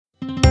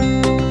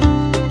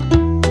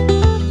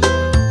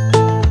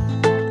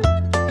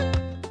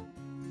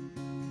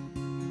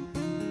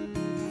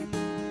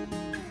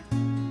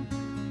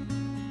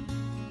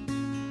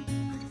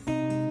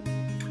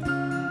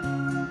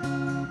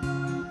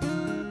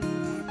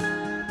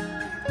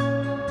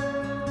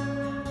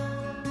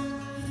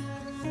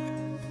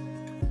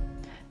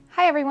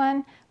Hi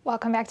everyone,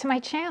 welcome back to my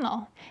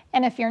channel.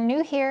 And if you're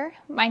new here,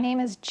 my name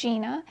is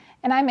Gina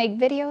and I make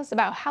videos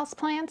about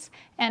houseplants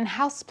and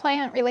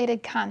houseplant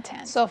related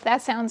content. So if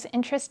that sounds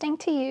interesting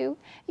to you,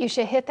 you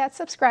should hit that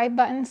subscribe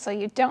button so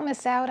you don't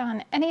miss out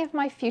on any of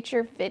my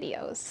future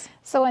videos.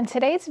 So in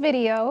today's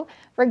video,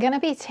 we're going to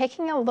be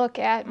taking a look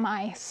at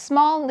my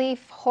small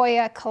leaf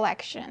Hoya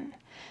collection.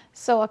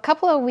 So a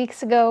couple of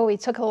weeks ago, we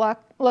took a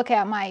look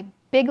at my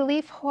big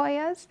leaf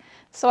Hoyas,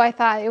 so I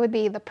thought it would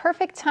be the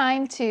perfect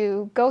time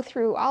to go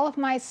through all of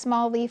my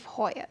small leaf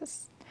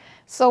Hoyas.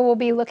 So we'll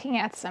be looking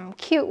at some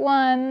cute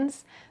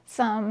ones,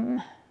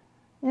 some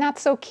not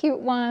so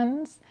cute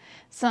ones,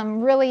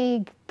 some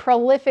really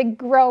prolific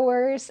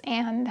growers,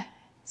 and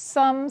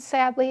some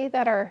sadly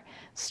that are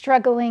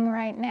struggling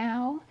right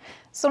now.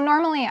 So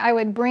normally I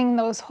would bring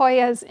those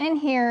Hoyas in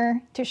here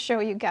to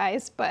show you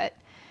guys, but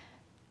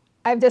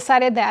I've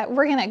decided that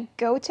we're gonna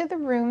go to the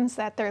rooms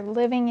that they're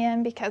living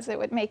in because it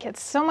would make it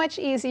so much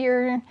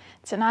easier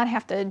to not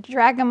have to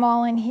drag them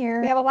all in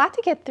here. We have a lot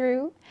to get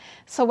through,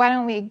 so why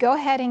don't we go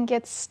ahead and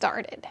get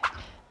started.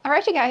 All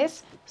right, you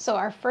guys, so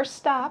our first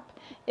stop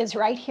is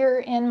right here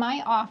in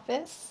my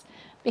office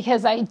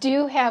because I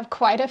do have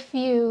quite a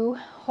few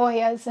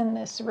Hoyas in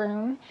this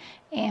room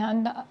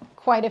and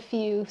quite a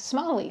few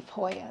small leaf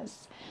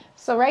Hoyas.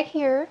 So right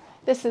here,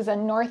 this is a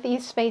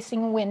northeast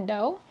facing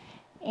window.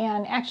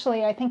 And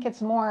actually, I think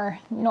it's more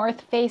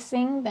north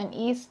facing than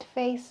east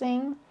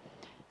facing.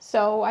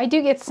 So I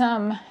do get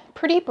some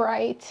pretty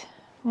bright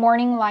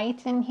morning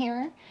light in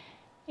here,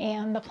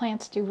 and the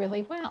plants do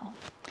really well.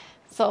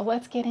 So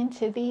let's get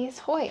into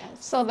these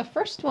Hoyas. So the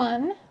first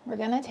one we're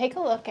going to take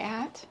a look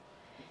at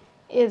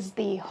is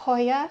the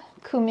Hoya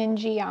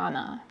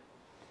Cummingiana.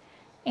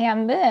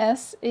 And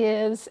this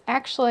is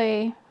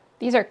actually,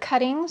 these are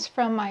cuttings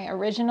from my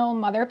original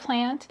mother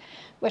plant,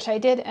 which I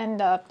did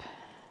end up.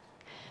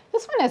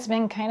 This one has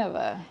been kind of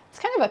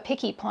a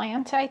picky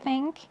plant, I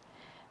think.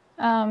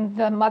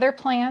 The mother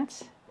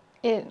plant,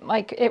 it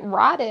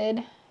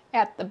rotted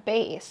at the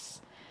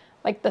base,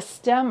 like the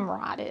stem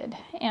rotted,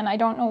 and I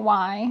don't know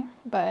why,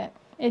 but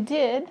it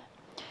did.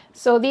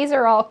 So these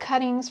are all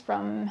cuttings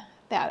from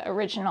that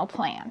original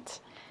plant.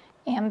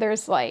 And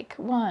there's like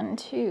 1,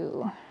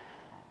 2,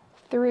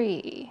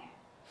 3,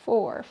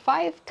 4,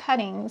 5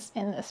 cuttings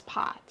in this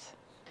pot.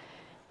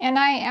 And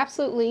I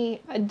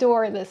absolutely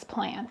adore this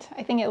plant.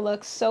 I think it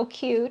looks so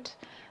cute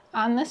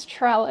on this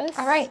trellis.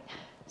 All right,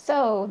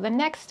 so the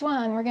next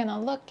one we're gonna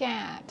look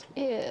at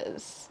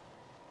is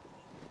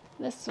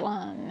this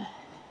one.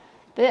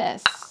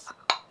 This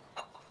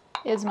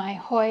is my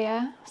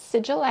Hoya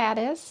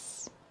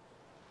sigillatus.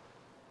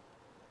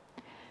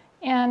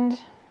 And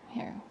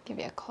here, I'll give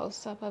you a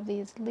close-up of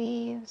these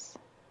leaves.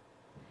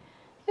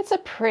 It's a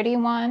pretty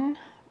one,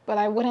 but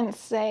I wouldn't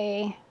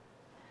say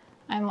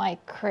I'm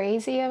like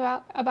crazy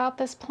about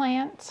this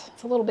plant.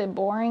 It's a little bit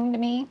boring to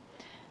me.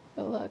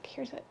 But look,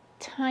 here's a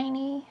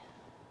tiny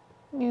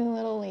new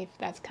little leaf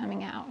that's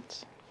coming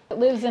out. It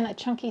lives in a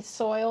chunky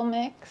soil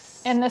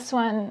mix. And this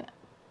one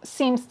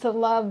seems to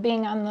love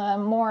being on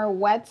the more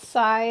wet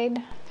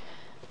side.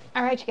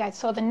 All right, you guys,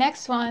 so the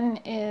next one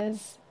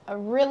is a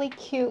really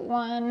cute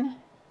one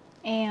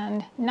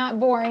and not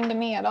boring to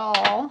me at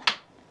all.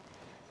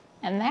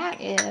 And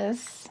that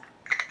is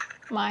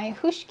my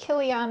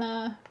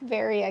Heuschkeliana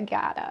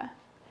Variegata.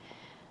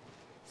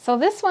 So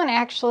this one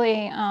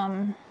actually,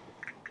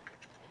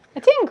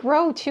 it didn't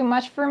grow too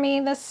much for me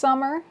this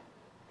summer.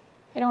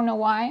 I don't know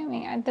why. I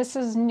mean, this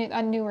is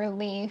a newer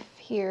leaf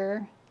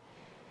here,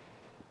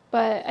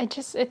 but it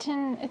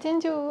didn't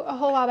do a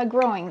whole lot of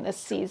growing this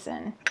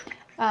season.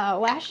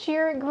 Last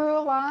year it grew a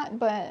lot,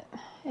 but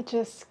it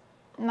just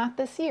not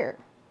this year.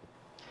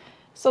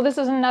 So this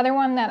is another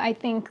one that I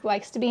think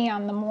likes to be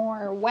on the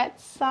more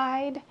wet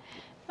side.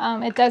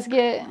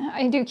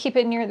 I do keep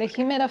it near the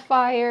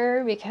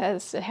humidifier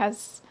because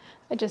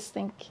I just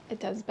think it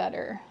does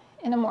better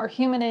in a more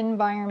humid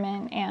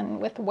environment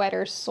and with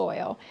wetter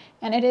soil.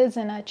 And it is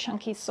in a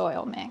chunky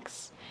soil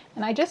mix.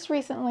 And I just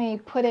recently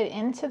put it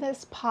into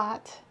this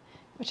pot,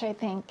 which I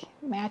think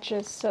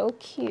matches so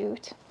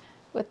cute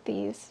with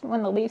these.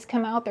 When the leaves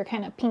come out, they're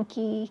kind of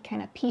pinky,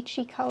 kind of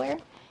peachy color.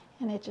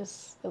 And it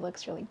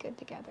looks really good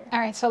together. All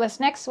right, so this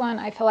next one,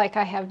 I feel like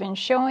I have been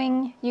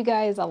showing you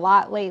guys a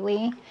lot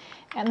lately.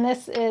 And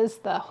this is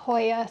the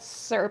Hoya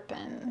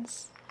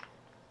Serpens.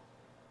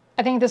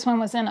 I think this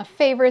one was in a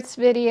favorites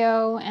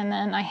video, and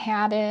then I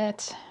had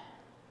it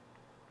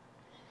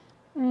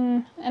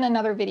in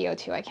another video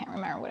too. I can't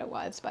remember what it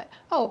was, but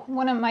oh,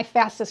 one of my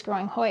fastest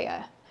growing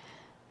Hoya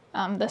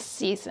this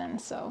season.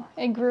 So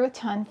it grew a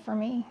ton for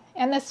me.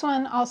 And this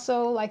one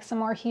also likes a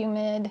more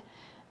humid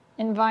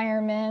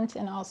environment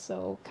and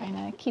also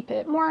kind of keep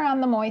it more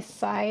on the moist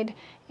side.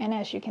 And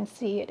as you can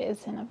see, it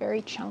is in a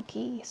very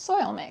chunky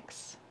soil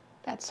mix.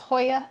 That's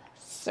Hoya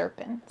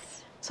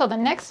Serpens. So the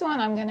next one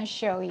I'm going to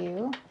show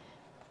you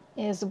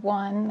is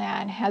one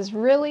that has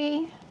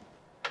really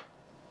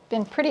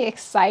been pretty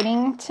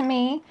exciting to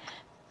me.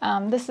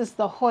 This is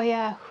the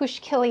Hoya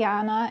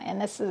Heuschkeliana,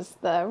 and this is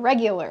the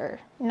regular,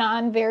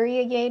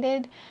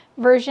 non-variegated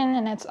version,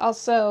 and it's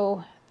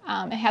also,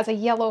 it has a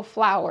yellow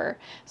flower.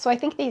 So I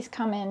think these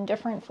come in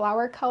different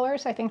flower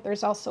colors. I think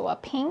there's also a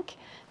pink,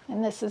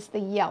 and this is the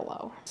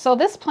yellow. So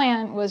this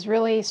plant was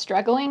really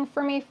struggling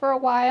for me for a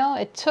while.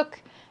 It took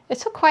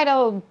quite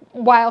a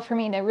while for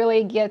me to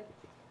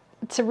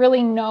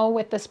really know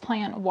what this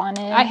plant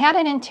wanted. I had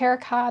it in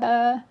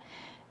terracotta,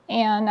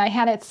 and I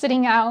had it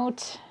sitting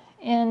out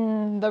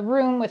in the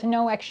room with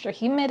no extra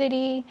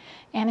humidity,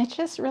 and it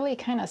just really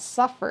kind of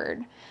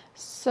suffered.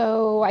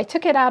 So I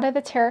took it out of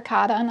the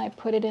terracotta and I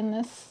put it in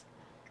this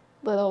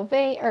little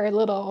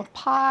little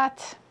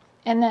pot,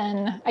 and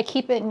then I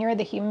keep it near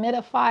the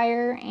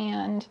humidifier,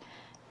 and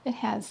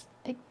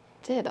it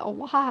did a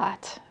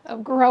lot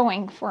of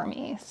growing for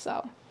me.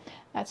 So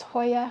that's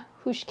Hoya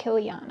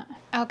Heuschkeliana.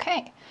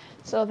 Okay,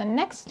 so the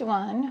next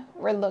one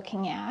we're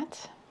looking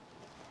at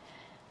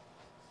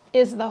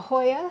is the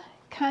Hoya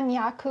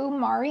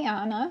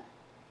Kanyakumariana,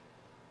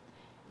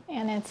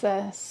 and it's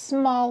a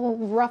small,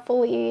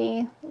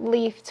 ruffly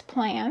leafed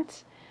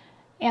plant,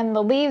 and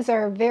the leaves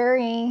are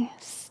very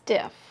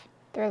stiff.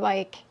 They're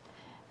like,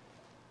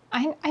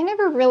 I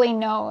never really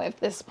know if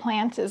this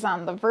plant is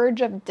on the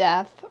verge of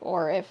death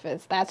or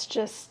if that's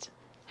just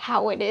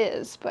how it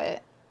is,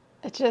 but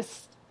it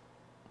just,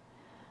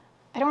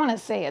 I don't want to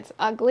say it's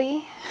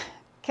ugly,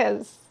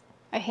 because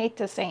I hate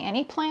to say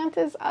any plant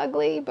is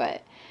ugly,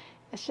 but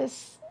it's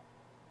just,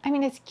 I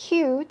mean, it's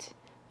cute,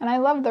 and I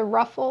love the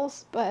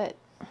ruffles, but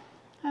I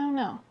don't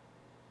know.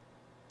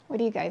 What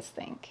do you guys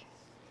think?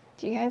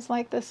 Do you guys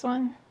like this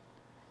one?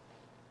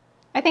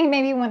 I think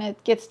maybe when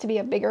it gets to be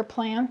a bigger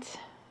plant,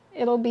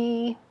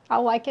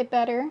 I'll like it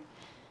better.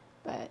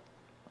 But,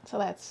 so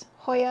that's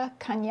Hoya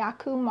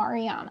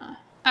Kanyakumariana.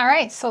 All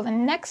right, so the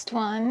next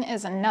one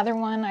is another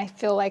one I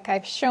feel like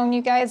I've shown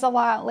you guys a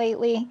lot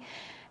lately,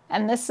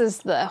 and this is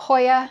the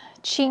Hoya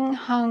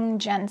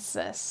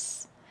Chinghungensis.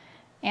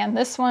 And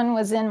this one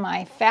was in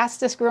my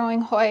fastest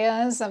growing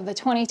Hoyas of the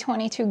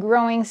 2022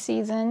 growing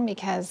season,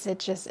 because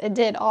it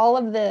did all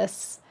of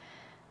this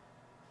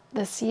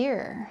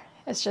year.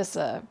 It's just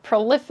a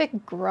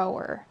prolific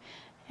grower.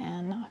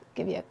 And I'll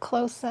give you a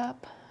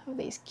close-up of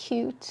these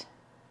cute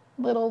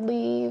little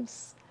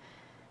leaves.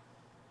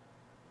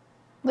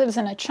 Lives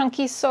in a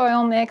chunky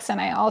soil mix, and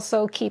I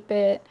also keep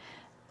it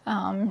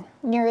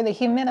near the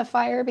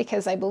humidifier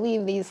because I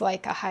believe these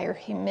like a higher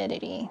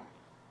humidity.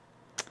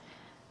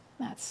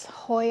 That's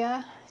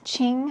Hoya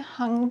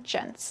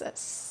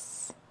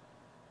Chinghungensis.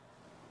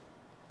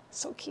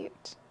 So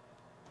cute.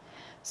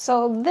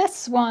 So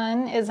this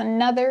one is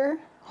another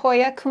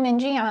Hoya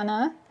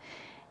cummingiana,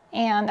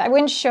 and I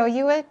wouldn't show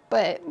you it,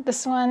 but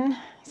this one,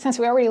 since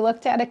we already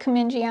looked at a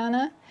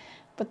cummingiana,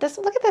 but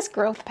look at this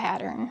growth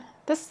pattern.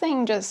 This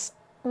thing just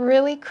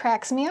really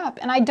cracks me up,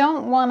 and I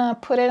don't want to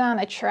put it on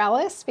a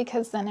trellis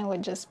because then it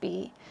would just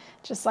be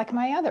just like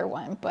my other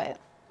one, but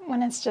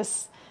when it's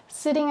just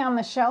sitting on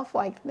the shelf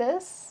like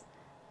this,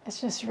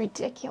 it's just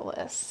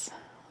ridiculous.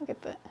 Look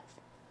at this.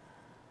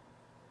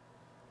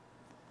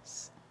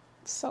 It's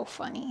so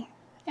funny.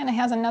 And it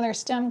has another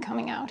stem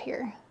coming out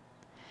here.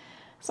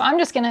 So I'm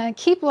just gonna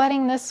keep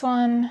letting this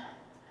one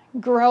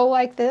grow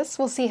like this.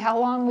 We'll see how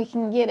long we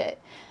can get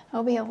it.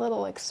 It'll be a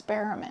little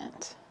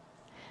experiment.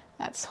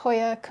 That's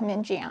Hoya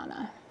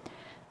cummingiana.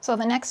 So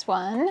the next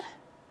one,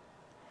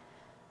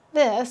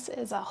 this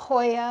is a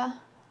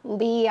Hoya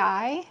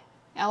Lyi,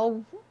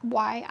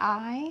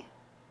 Lyi,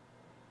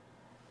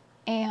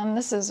 and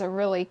this is a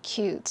really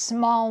cute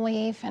small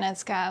leaf, and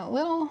it's got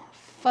little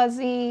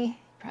fuzzy, you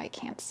probably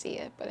can't see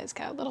it, but it's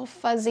got little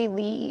fuzzy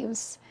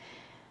leaves.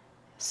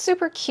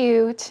 Super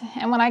cute.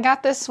 And when I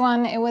got this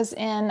one, it was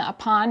in a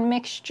pond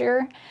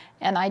mixture,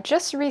 and I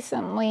just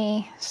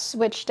recently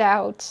switched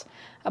out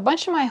a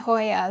bunch of my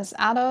Hoyas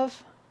out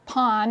of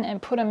pond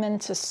and put them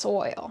into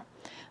soil.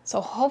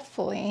 So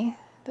hopefully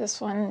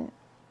this one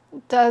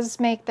does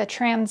make the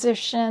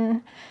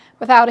transition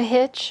without a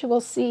hitch.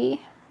 We'll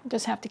see.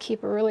 Just have to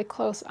keep a really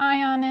close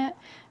eye on it.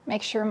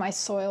 Make sure my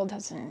soil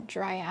doesn't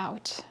dry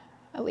out,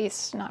 at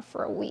least not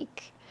for a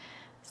week.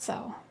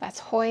 So that's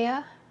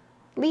Hoya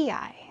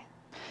Lyi.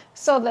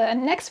 So the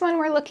next one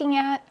we're looking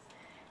at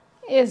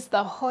is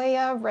the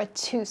Hoya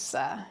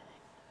Retusa.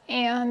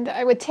 And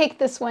I would take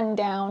this one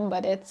down,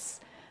 but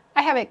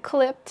I have it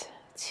clipped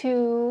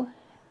to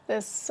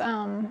this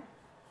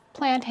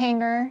plant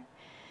hanger,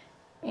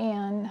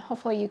 and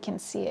hopefully you can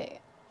see it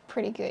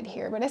pretty good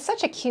here. But it's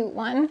such a cute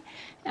one,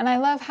 and I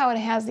love how it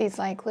has these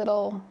like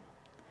little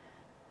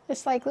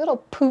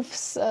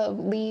poofs of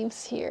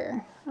leaves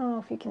here. I don't know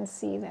if you can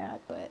see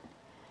that, but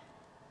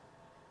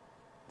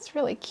it's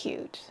really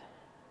cute.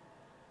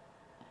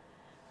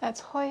 That's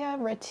Hoya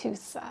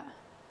Retusa.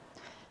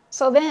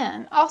 So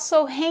then,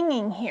 also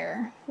hanging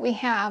here, we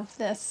have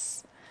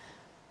this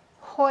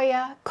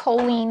Hoya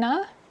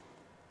Collina,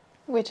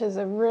 which is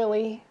a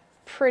really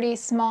pretty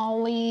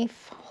small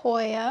leaf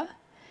Hoya.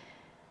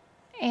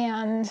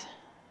 And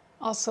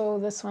also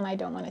this one, I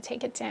don't want to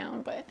take it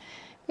down, but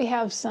we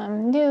have a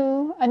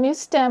new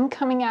stem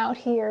coming out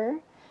here.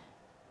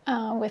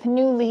 with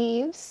new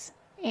leaves,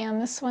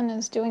 and this one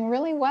is doing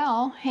really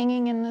well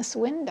hanging in this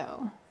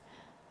window.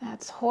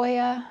 That's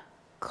Hoya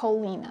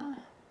Collina.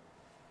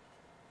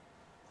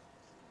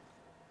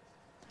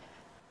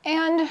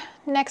 And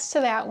next to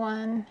that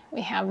one,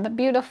 we have the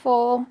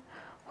beautiful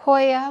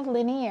Hoya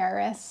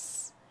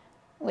Linearis,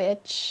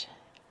 which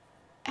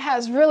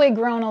has really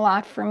grown a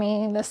lot for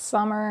me this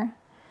summer.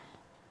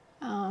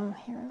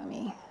 Here,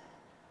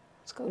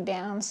 let's go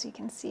down so you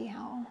can see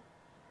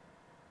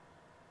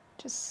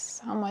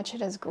just how much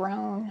it has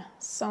grown.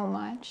 So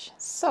much.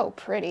 So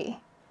pretty.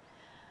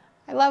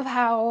 I love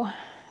how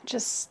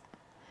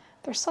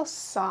they're so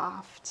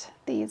soft,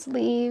 these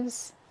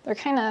leaves. They're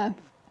kind of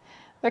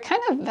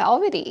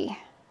velvety,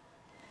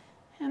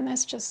 and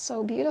that's just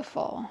so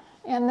beautiful.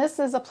 And this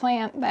is a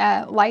plant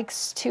that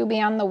likes to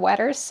be on the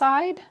wetter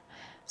side,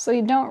 so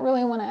you don't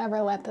really want to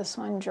ever let this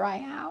one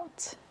dry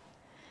out.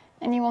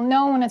 And you will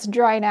know when it's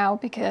dried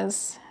out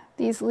because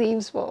these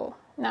leaves will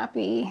not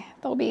be,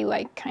 they'll be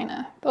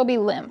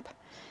limp.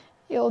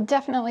 You'll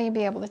definitely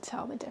be able to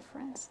tell the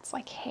difference. It's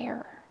like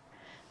hair.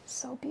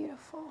 So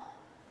beautiful.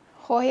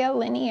 Hoya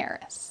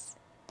Linearis.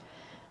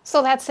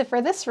 So that's it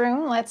for this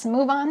room. Let's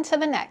move on to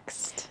the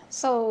next.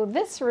 So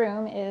this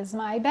room is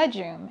my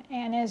bedroom,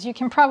 and as you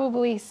can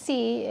probably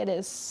see, it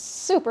is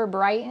super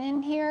bright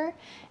in here.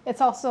 It's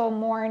also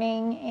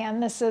morning,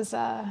 and this is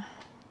a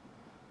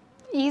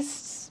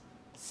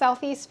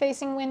southeast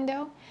facing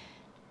window,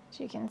 as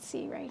you can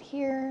see right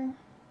here.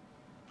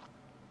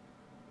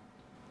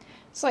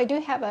 So I do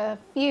have a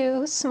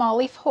few small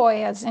leaf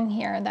Hoyas in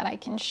here that I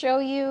can show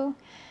you.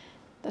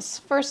 This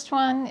first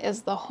one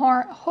is the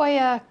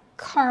Hoya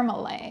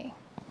carmalae.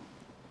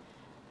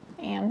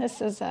 And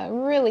this is a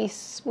really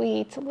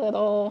sweet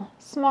little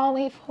small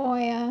leaf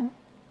Hoya.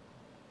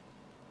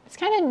 It's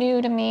kind of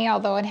new to me,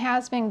 although it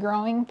has been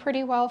growing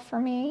pretty well for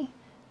me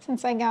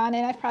since I got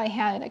it. I've probably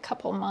had it a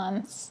couple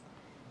months.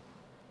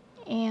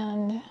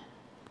 And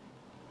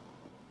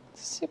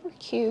it's super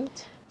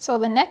cute. So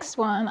the next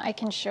one I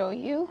can show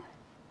you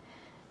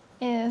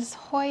is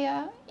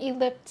Hoya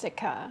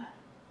Elliptica.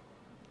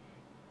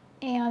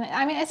 And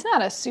I mean, it's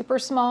not a super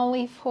small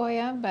leaf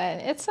Hoya, but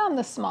it's on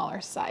the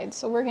smaller side,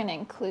 so we're going to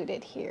include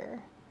it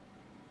here.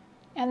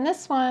 And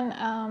this one,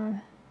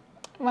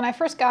 when I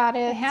first got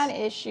it had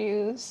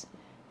issues,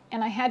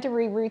 and I had to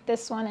reroot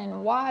this one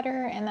in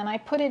water, and then I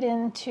put it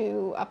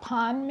into a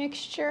pond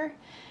mixture,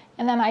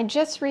 and then I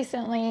just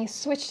recently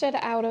switched it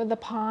out of the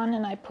pond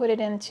and I put it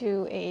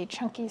into a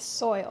chunky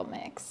soil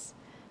mix.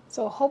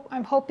 So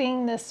I'm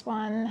hoping this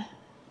one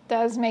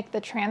does make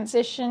the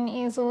transition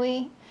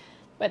easily.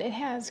 But it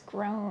has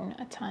grown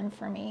a ton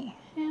for me.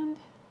 And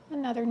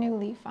another new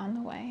leaf on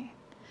the way.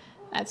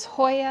 That's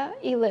Hoya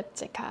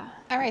Elliptica.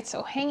 All right,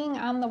 so hanging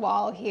on the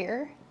wall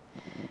here,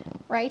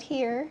 right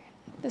here,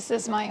 this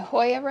is my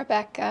Hoya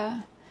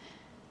Rebecca,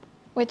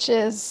 which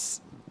is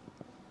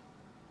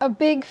a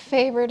big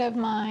favorite of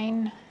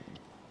mine.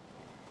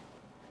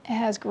 It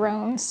has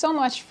grown so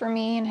much for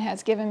me and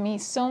has given me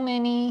so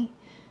many,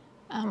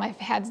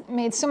 I've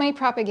made so many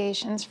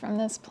propagations from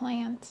this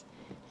plant,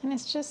 and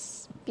it's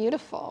just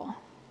beautiful.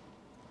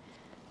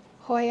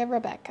 Hoya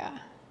Rebecca.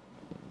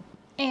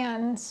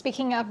 And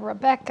speaking of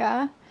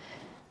Rebecca,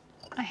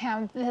 I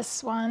have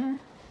this one.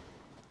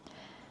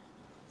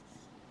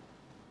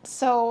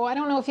 So I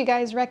don't know if you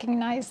guys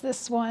recognize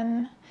this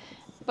one,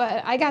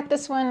 but I got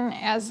this one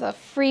as a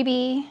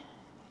freebie.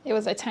 It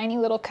was a tiny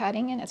little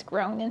cutting and it's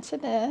grown into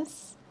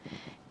this.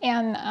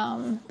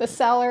 And the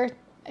seller,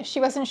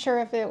 she wasn't sure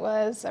if it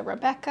was a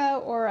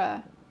Rebecca or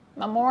a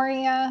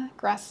Memoria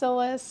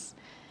gracilis.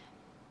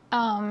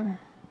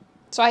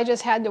 So I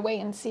just had to wait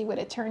and see what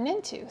it turned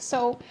into.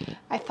 So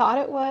I thought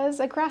it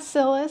was a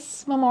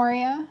gracilis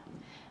Memoria,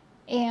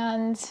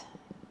 and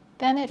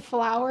then it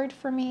flowered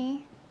for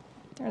me.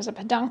 There's a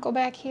peduncle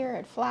back here,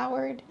 it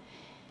flowered.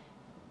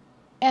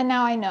 And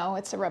now I know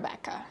it's a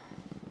Rebecca.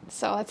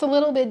 So it's a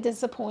little bit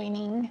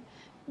disappointing,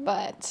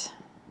 but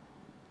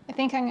I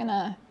think I'm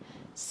gonna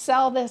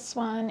sell this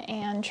one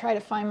and try to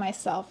find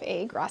myself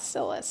a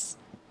gracilis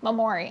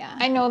Memoria.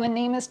 I know the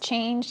name has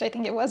changed. I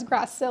think it was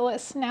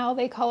gracilis. Now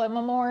they call it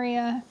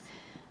Memoria.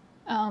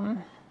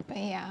 But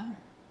yeah,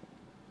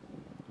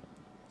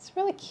 it's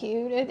really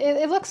cute.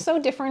 It looks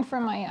so different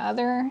from my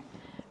other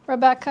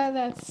Rebecca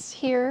that's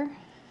here.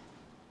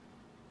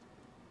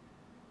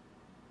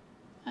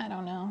 I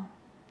don't know.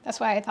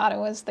 That's why I thought it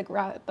was the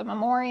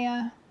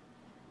Memoria,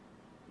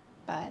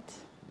 but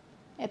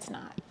it's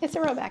not. It's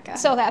a Rebecca.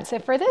 So that's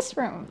it for this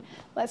room.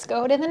 Let's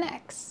go to the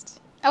next.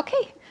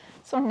 Okay.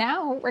 So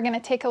now we're going to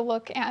take a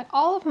look at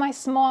all of my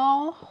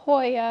small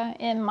Hoya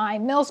in my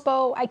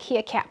Millsbo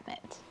IKEA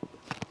cabinet.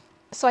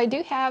 So I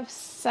do have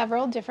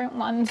several different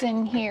ones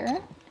in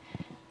here.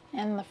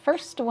 And the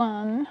first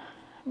one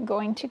I'm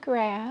going to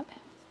grab.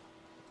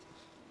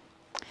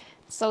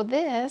 So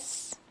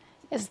this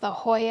is the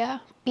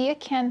Hoya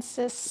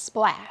Biakensis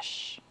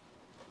Splash.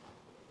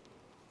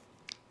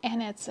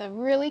 And it's a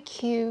really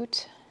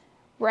cute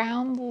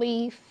round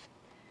leaf.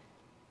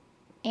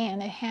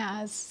 And it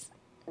has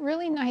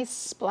really nice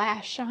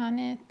splash on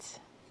it.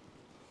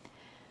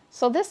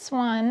 So this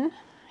one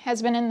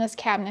has been in this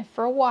cabinet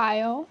for a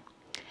while,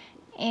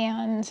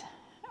 and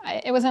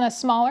it was in a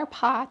smaller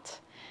pot,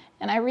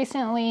 and I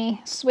recently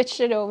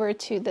switched it over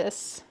to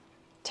this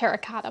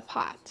terracotta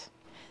pot.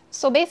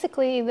 So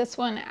basically this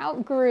one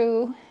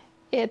outgrew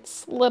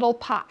its little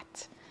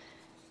pot,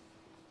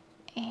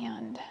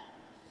 and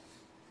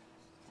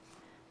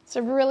it's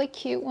a really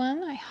cute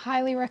one. I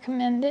highly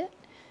recommend it.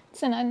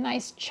 It's in a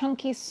nice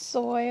chunky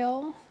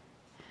soil,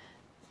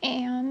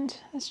 and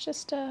it's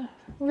just a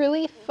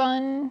really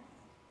fun,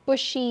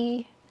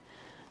 bushy,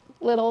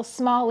 little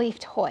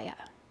small-leafed Hoya.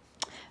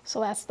 So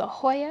that's the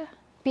Hoya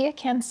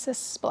Biakensis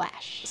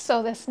Splash.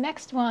 So this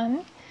next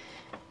one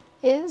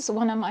is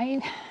one of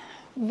my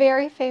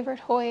very favorite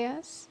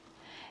Hoyas,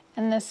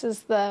 and this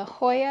is the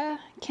Hoya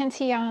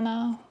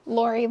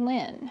Lori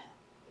Lyn.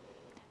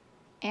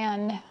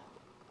 And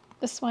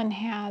this one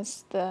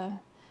has the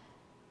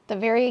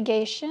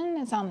variegation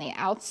is on the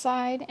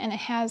outside, and it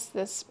has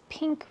this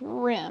pink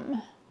rim.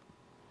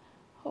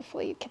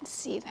 Hopefully you can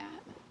see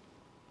that.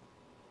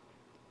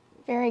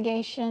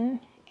 Variegation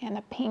and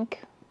a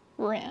pink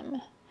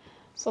rim.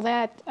 So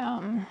that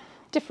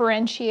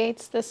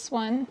differentiates this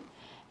one,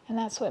 and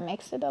that's what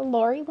makes it a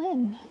Lori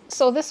Lyn.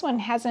 So this one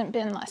hasn't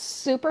been a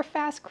super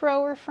fast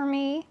grower for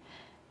me,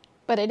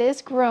 but it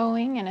is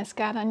growing, and it's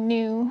got a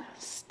new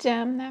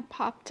stem that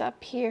popped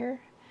up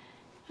here.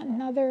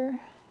 Another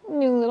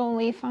new little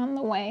leaf on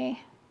the way,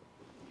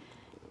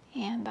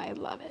 and I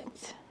love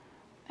it.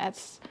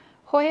 That's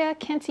Hoya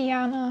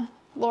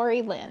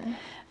Lori Lyn.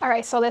 All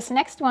right, so this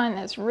next one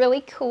is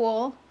really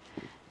cool.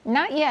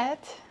 Not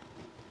yet,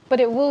 but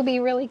it will be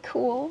really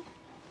cool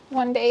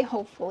one day,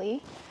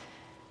 hopefully.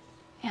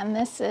 And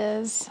this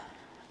is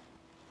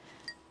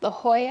the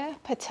Hoya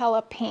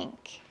Patella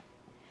Pink.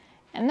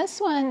 And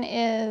this one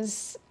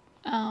is,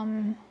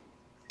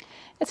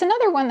 it's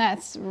another one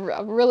that's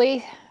a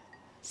really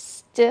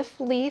stiff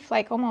leaf,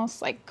 like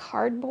almost like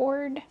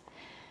cardboard,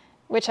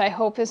 which I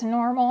hope is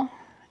normal.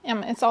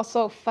 It's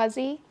also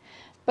fuzzy,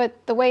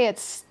 but the way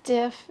it's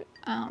stiff,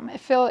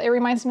 it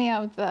reminds me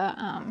of the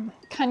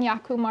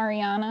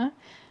Kanyakumariana,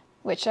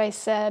 which I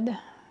said,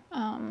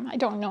 I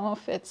don't know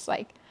if it's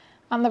like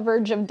on the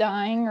verge of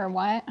dying or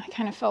what. I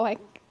kind of feel like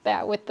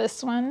that with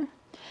this one,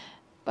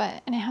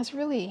 and it has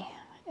really,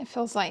 it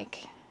feels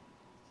like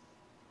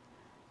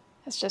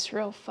it's just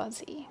real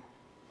fuzzy.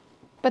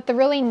 But the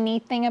really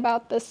neat thing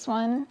about this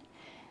one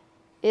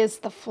is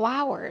the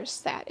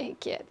flowers that it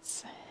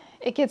gets.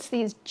 It gets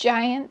these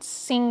giant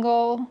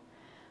single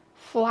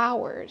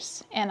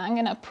flowers, and I'm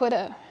gonna put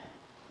a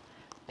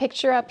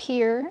picture up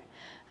here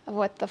of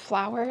what the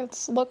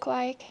flowers look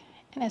like,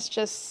 and it's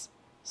just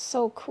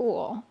so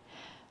cool.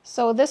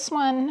 So this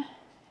one,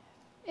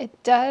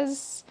 it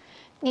does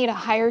need a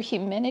higher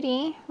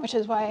humidity, which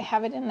is why I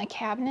have it in the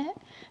cabinet.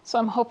 So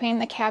I'm hoping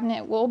the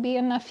cabinet will be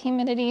enough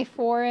humidity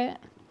for it.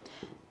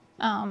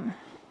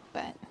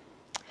 But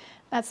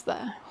that's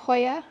the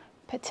Hoya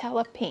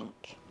Patella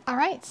Pink. All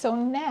right, so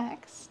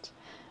next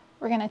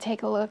we're gonna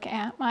take a look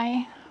at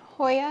my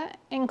Hoya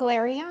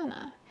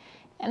Engleriana.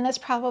 And this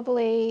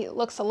probably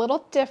looks a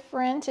little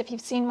different. If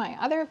you've seen my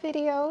other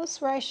videos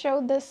where I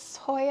showed this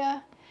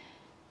Hoya,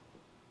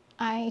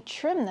 I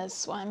trimmed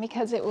this one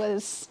because it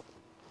was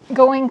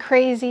going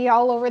crazy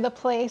all over the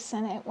place,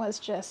 and it was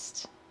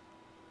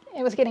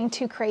getting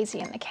too crazy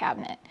in the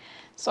cabinet.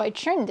 So I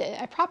trimmed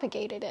it, I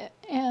propagated it,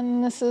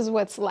 and this is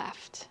what's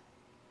left.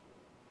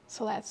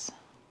 So that's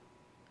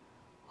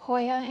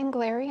Hoya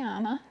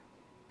Engleriana.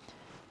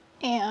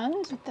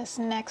 And this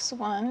next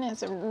one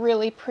is a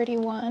really pretty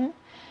one,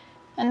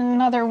 and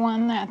another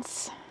one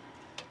that's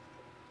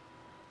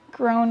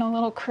grown a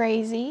little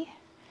crazy.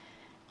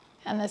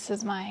 And this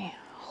is my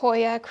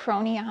Hoya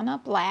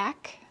Krohniana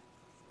Black.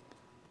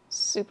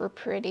 Super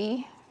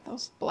pretty,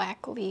 those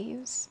black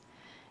leaves,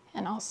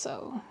 and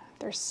also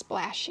they're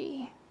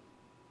splashy.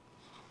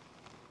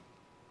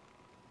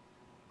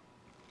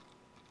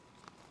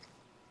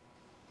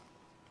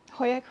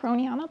 Hoya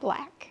Krohniana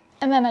Black.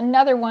 And then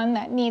another one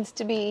that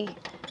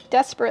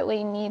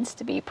desperately needs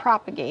to be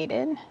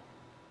propagated,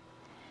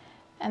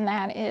 and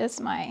that is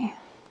my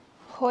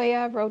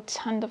Hoya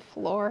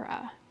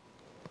Rotundiflora.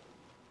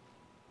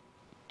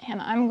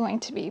 And I'm going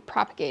to be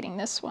propagating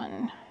this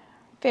one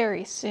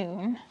very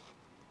soon.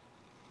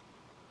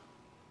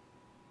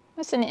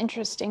 That's an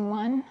interesting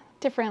one,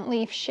 different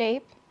leaf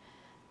shape.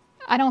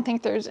 I don't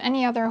think there's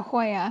any other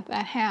Hoya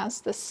that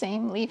has the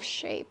same leaf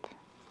shape,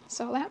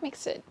 so that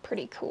makes it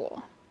pretty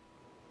cool.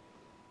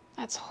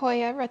 That's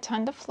Hoya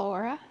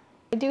Rotundiflora.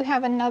 I do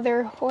have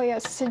another Hoya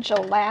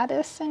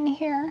sigillatus in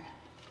here,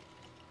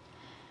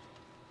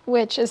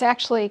 which is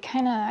actually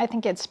kind of, I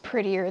think it's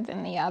prettier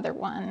than the other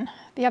one.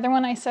 The other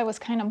one I said was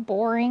kind of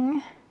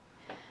boring.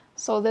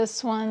 So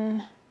this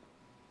one,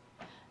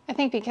 I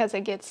think because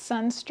it gets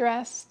sun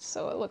stressed,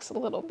 so it looks a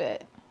little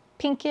bit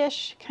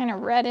pinkish, kind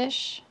of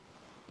reddish.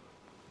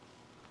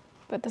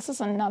 But this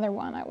is another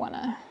one I want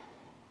to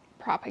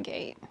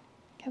propagate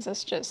because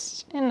it's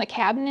just, in the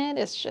cabinet,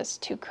 it's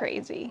just too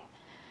crazy,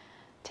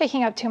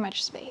 taking up too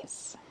much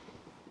space.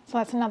 So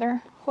that's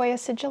another Hoya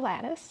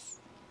sigillatus.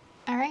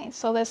 All right,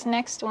 so this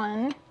next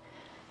one,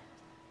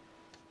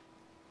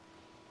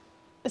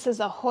 this is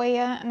a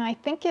Hoya, and I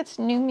think it's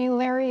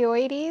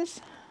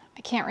Nummulariodes.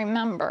 I can't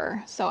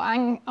remember, so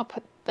I'll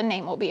put, the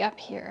name will be up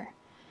here.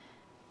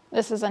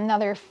 This is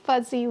another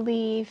fuzzy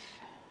leaf.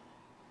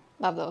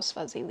 Love those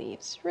fuzzy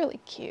leaves,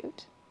 really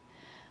cute.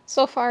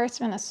 So far it's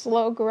been a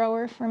slow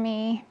grower for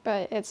me,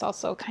 but it's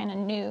also kind of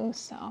new,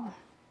 so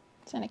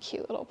it's in a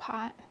cute little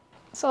pot.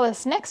 So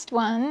this next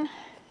one,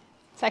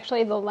 it's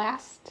actually the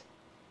last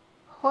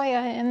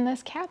Hoya in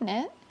this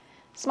cabinet,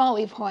 small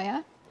leaf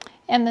Hoya,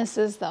 and this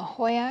is the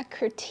Hoya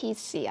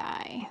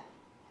Curtisii.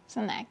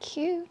 Isn't that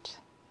cute?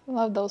 I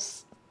love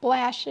those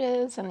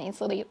splashes and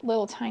these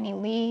little tiny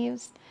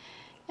leaves.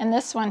 And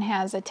this one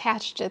has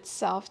attached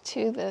itself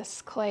to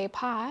this clay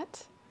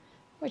pot,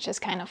 which is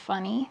kind of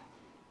funny.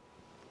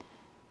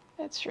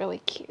 It's really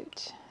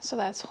cute. So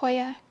that's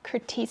Hoya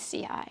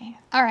Curtisii.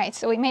 All right,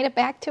 so we made it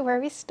back to where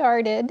we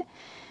started,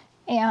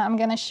 and I'm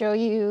gonna show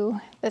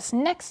you this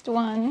next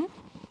one.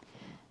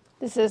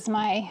 This is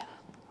my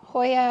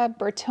Hoya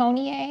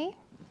Burtoniae,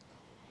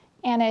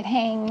 and it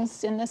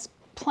hangs in this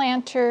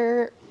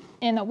planter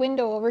in a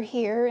window over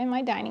here in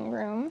my dining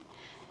room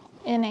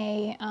in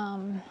a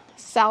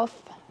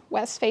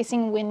southwest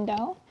facing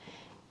window,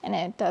 and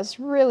it does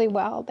really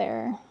well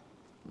there,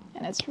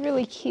 and it's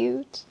really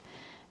cute.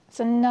 It's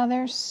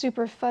another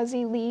super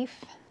fuzzy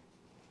leaf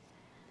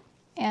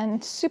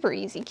and super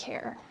easy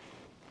care.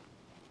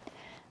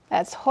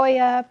 That's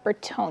Hoya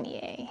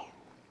Burtoniae.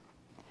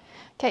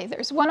 Okay,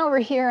 there's one over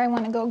here I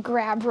want to go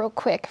grab real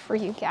quick for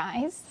you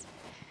guys.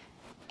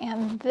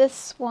 And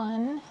this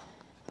one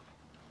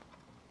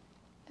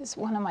is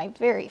one of my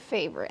very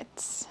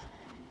favorites.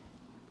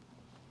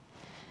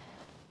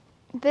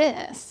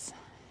 This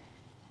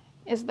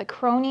is the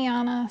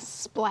krohniana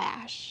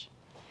Splash.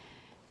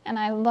 And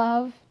I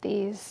love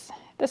these.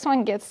 This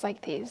one gets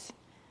like these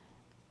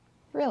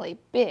really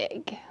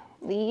big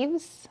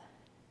leaves.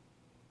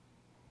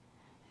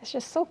 It's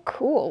just so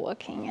cool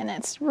looking, and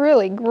it's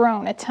really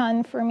grown a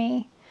ton for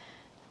me.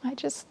 I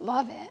just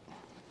love it.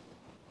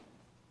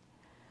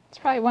 It's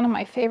probably one of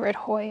my favorite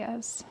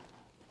Hoyas.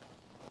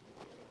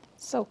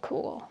 So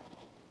cool.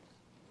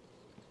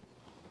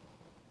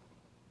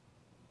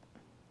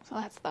 So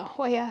that's the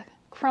Hoya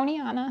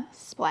Krohniana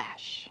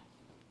Splash.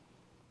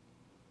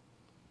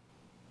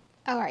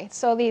 All right,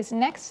 so these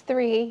next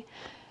three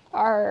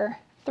are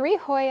three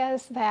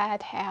Hoyas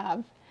that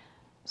have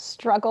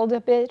struggled a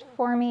bit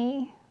for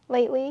me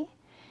lately.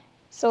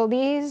 So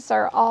these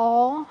are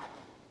all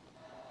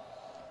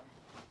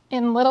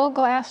in little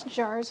glass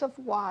jars of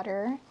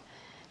water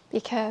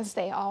because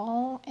they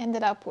all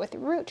ended up with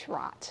root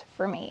rot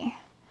for me.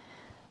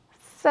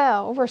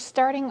 So we're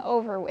starting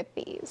over with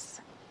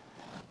these.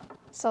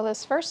 So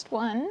this first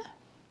one,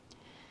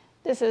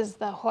 this is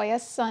the Hoya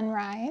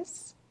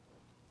Sunrise.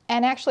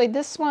 And actually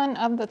this one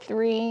of the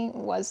three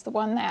was the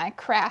one that I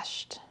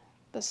crashed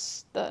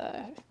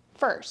the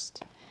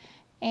first.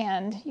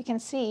 And you can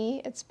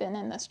see it's been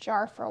in this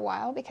jar for a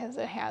while because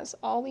it has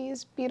all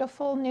these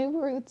beautiful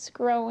new roots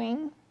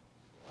growing.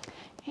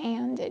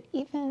 And it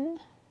even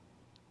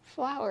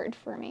flowered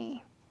for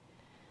me.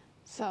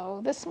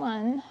 So this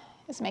one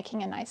is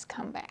making a nice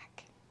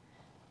comeback.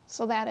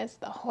 So that is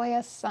the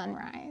Hoya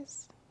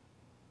Sunrise.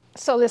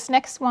 So this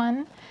next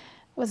one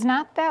was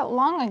not that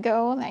long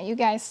ago that you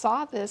guys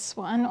saw this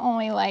one,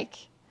 only like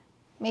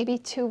maybe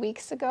 2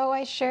 weeks ago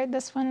I shared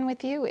this one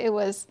with you. It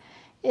was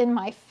in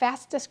my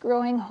fastest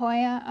growing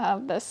Hoya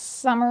of the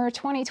summer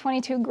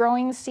 2022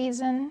 growing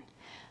season.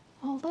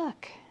 Oh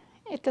look,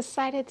 it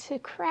decided to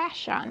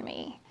crash on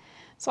me.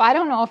 So I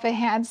don't know if it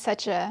had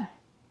such a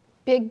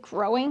big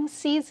growing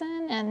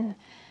season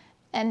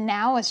and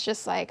now it's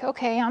just like,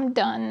 okay, I'm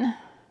done.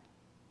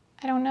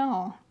 I don't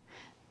know.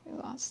 We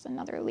lost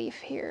another leaf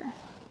here.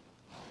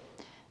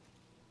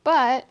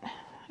 But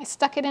I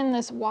stuck it in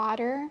this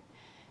water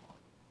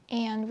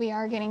and we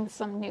are getting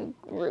some new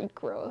root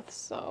growth,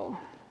 so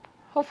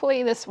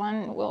hopefully this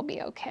one will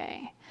be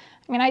okay.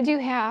 I mean, I do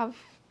have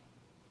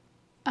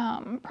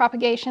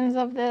propagations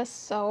of this,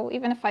 so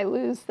even if I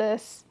lose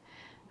this,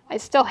 I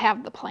still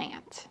have the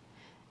plant.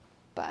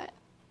 But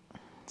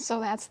so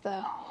that's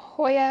the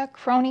Hoya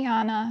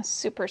Krohniana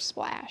Super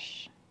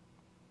Splash.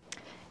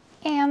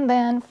 And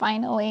then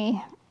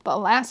finally, the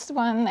last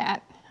one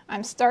that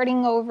I'm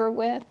starting over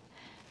with,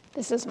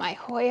 this is my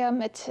Hoya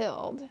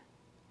Mathilde.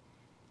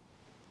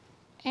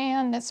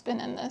 And it's been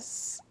in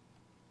this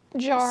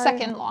jar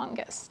second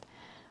longest.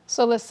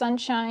 So the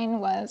Sunshine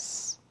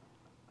was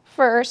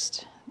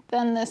first,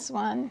 then this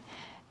one,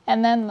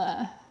 and then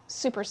the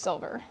Super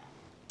Silver.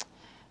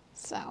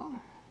 So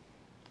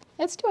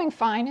it's doing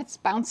fine. It's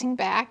bouncing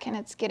back and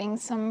it's getting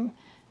some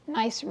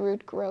nice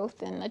root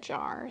growth in the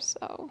jar,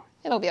 so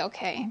it'll be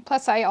okay.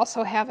 Plus I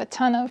also have a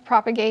ton of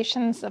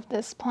propagations of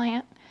this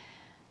plant,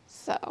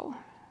 so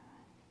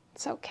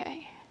it's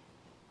okay.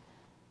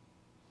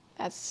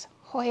 That's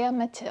Hoya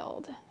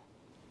Mathilde.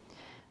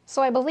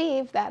 So I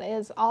believe that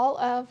is all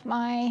of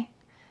my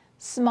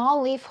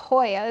small leaf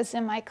Hoyas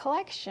in my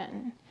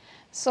collection.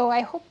 So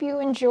I hope you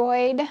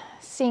enjoyed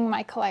seeing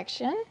my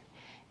collection.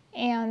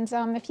 And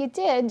if you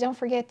did, don't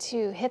forget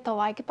to hit the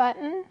like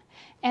button.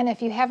 And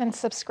if you haven't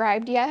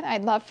subscribed yet,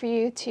 I'd love for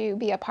you to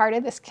be a part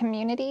of this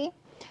community.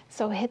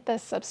 So hit the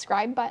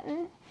subscribe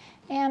button,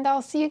 and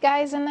I'll see you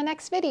guys in the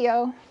next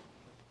video.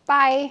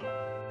 Bye.